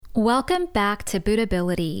Welcome back to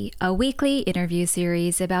Buddhability, a weekly interview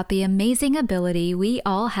series about the amazing ability we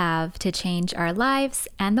all have to change our lives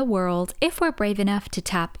and the world if we're brave enough to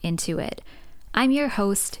tap into it. I'm your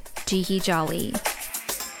host, Jihi Jolly.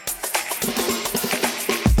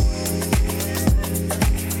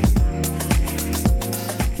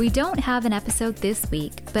 We don't have an episode this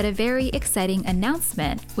week, but a very exciting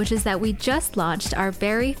announcement, which is that we just launched our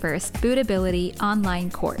very first Buddhability online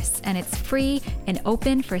course, and it's free and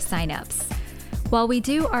open for signups. While we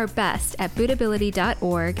do our best at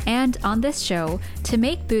Buddhability.org and on this show to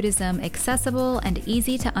make Buddhism accessible and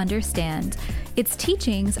easy to understand, its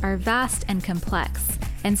teachings are vast and complex,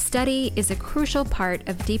 and study is a crucial part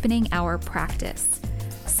of deepening our practice.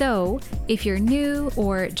 So, if you're new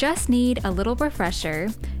or just need a little refresher,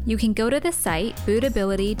 you can go to the site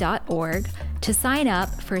Buddhability.org to sign up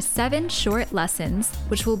for 7 short lessons,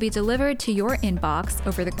 which will be delivered to your inbox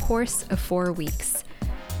over the course of 4 weeks.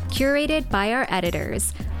 Curated by our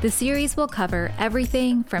editors, the series will cover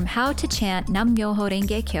everything from how to chant Nam-myoho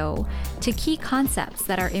Renge Kyo to key concepts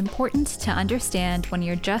that are important to understand when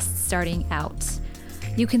you're just starting out.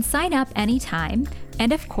 You can sign up anytime,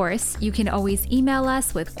 and of course, you can always email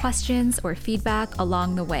us with questions or feedback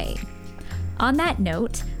along the way. On that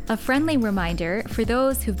note, a friendly reminder for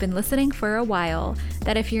those who've been listening for a while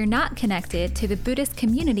that if you're not connected to the Buddhist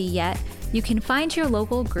community yet, you can find your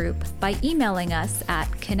local group by emailing us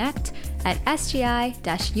at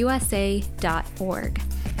connect@sgi-usa.org.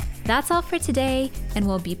 That's all for today, and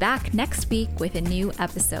we'll be back next week with a new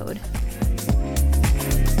episode.